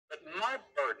But my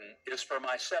burden is for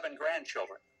my 7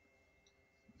 grandchildren.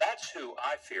 That's who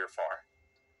I fear for.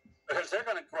 Because they're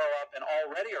going to grow up and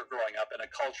already are growing up in a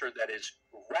culture that is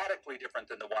radically different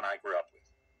than the one I grew up with.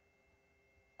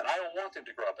 And I don't want them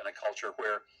to grow up in a culture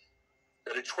where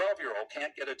that a 12-year-old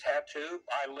can't get a tattoo,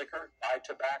 buy liquor, buy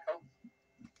tobacco,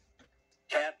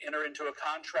 can't enter into a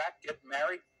contract, get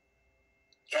married,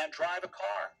 can't drive a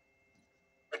car,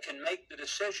 but can make the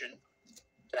decision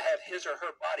to have his or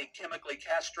her body chemically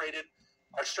castrated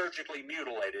or surgically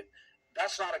mutilated.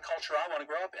 That's not a culture I want to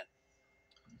grow up in.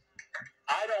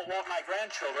 I don't want my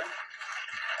grandchildren.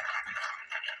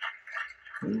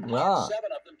 Wow. 7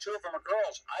 of them, 2 of them are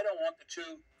girls. I don't want the 2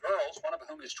 girls, one of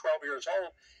whom is 12 years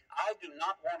old. I do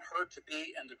not want her to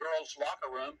be in the girls'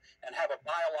 locker room and have a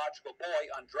biological boy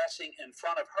undressing in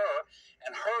front of her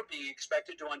and her being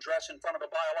expected to undress in front of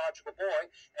a biological boy.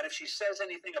 And if she says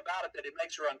anything about it that it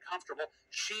makes her uncomfortable,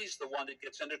 she's the one that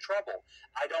gets into trouble.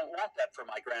 I don't want that for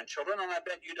my grandchildren, and I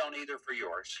bet you don't either for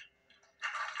yours.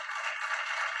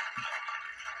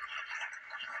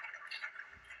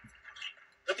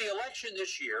 But the election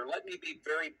this year, let me be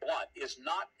very blunt, is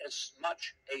not as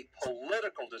much a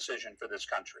political decision for this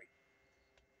country.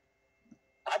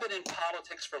 I've been in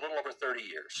politics for a little over 30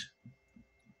 years.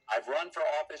 I've run for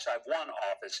office, I've won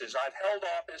offices, I've held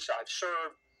office, I've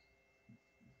served.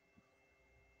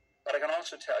 But I can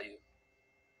also tell you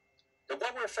that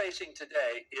what we're facing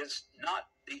today is not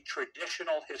the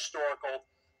traditional historical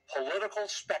political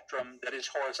spectrum that is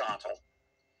horizontal.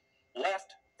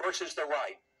 Left versus the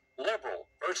right. Liberal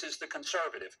versus the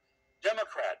conservative,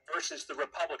 Democrat versus the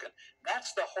Republican.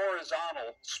 That's the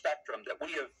horizontal spectrum that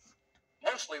we have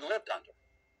mostly lived under.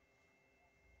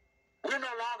 We're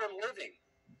no longer living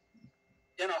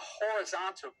in a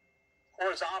horizontal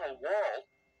world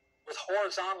with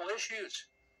horizontal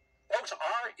issues. Folks,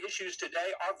 our issues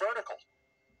today are vertical.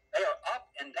 They are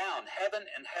up and down, heaven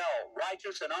and hell,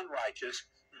 righteous and unrighteous,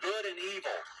 good and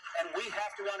evil. And we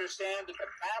have to understand that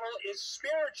the battle is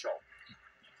spiritual.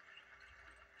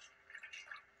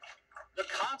 The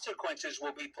consequences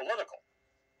will be political,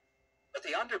 but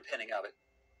the underpinning of it,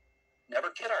 never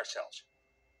kid ourselves,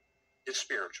 is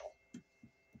spiritual.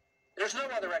 There's no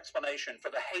other explanation for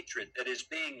the hatred that is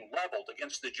being leveled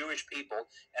against the Jewish people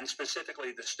and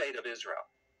specifically the state of Israel.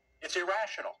 It's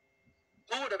irrational.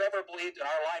 Who would have ever believed in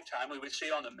our lifetime we would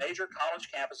see on the major college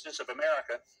campuses of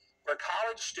America where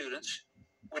college students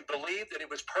would believe that it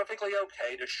was perfectly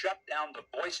okay to shut down the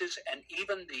voices and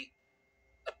even the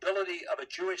ability of a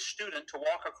Jewish student to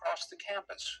walk across the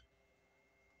campus?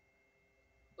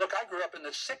 Look, I grew up in the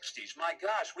 60s. My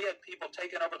gosh, we had people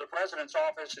taking over the president's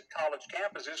office at college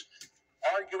campuses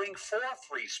arguing for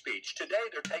free speech. Today,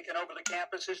 they're taking over the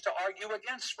campuses to argue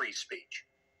against free speech.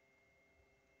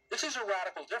 This is a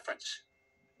radical difference.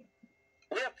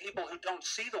 We have people who don't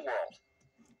see the world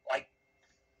like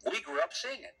we grew up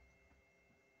seeing it.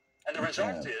 And the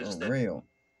result is that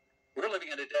we're living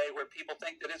in a day where people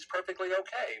think that it's perfectly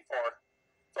okay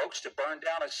for folks to burn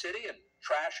down a city and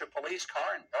trash a police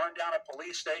car and burn down a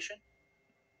police station.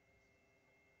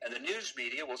 And the news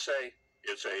media will say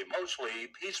it's a mostly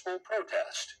peaceful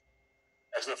protest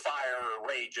as the fire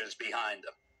rages behind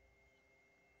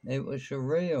them. It was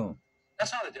surreal.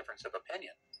 That's not a difference of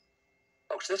opinion.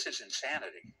 Folks, this is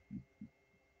insanity.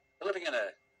 We're living in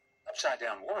an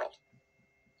upside-down world.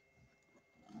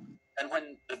 And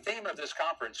when the theme of this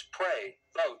conference, pray,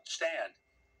 vote, stand,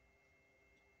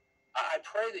 I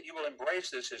pray that you will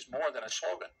embrace this as more than a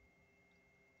slogan,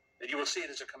 that you will see it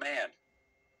as a command.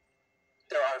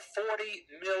 There are 40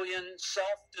 million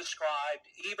self-described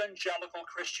evangelical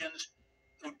Christians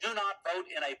who do not vote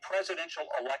in a presidential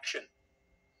election.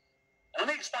 And let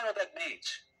me explain what that means.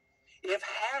 If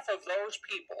half of those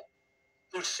people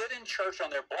who sit in church on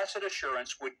their blessed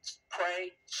assurance would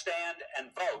pray, stand,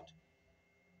 and vote,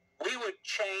 we would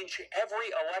change every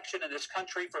election in this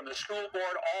country from the school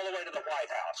board all the way to the White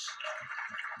House.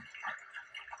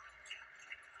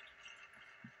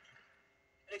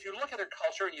 And if you look at their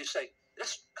culture and you say,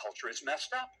 this culture is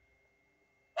messed up,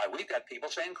 why, we've got people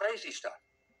saying crazy stuff.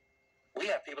 We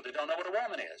have people that don't know what a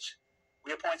woman is.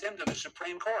 We appoint them to the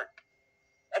Supreme Court.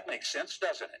 That makes sense,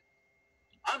 doesn't it?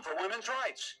 I'm for women's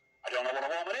rights. I don't know what a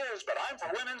woman is, but I'm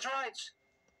for women's rights.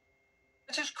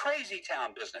 This is crazy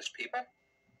town business, people.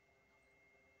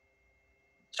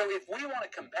 So if we want to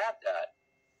combat that,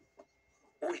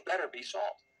 we better be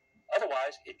salt.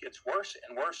 Otherwise, it gets worse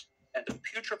and worse, and the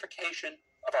putrefaction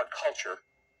of our culture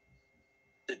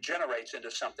degenerates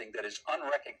into something that is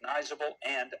unrecognizable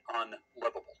and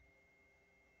unlivable.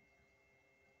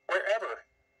 Wherever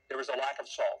there is a lack of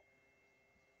salt,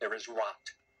 there is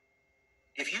rot.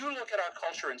 If you look at our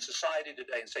culture and society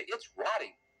today and say, it's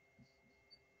rotting,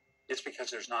 It's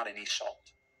because there's not any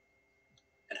salt.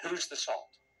 And who's the salt?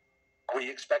 Are we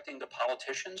expecting the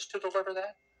politicians to deliver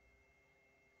that?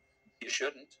 You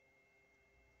shouldn't.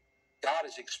 God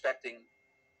is expecting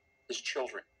his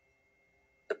children,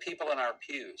 the people in our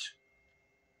pews.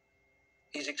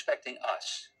 He's expecting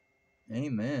us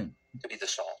Amen. to be the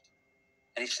salt.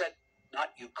 And he said,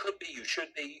 not you could be, you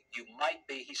should be, you might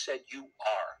be. He said, you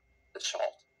are the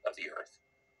salt of the earth.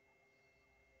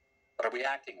 But are we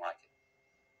acting like it?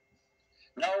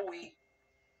 No, we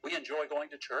enjoy going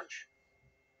to church,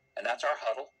 and that's our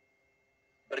huddle.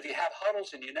 But if you have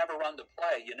huddles and you never run the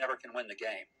play, you never can win the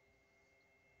game.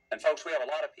 And folks, we have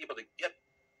a lot of people that get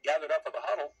gathered up for the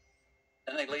huddle,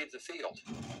 and they leave the field.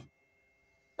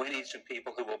 We need some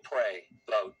people who will pray,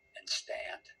 vote, and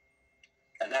stand.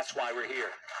 And that's why we're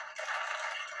here.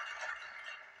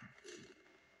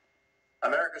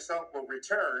 America's Hope will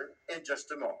return in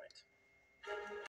just a moment.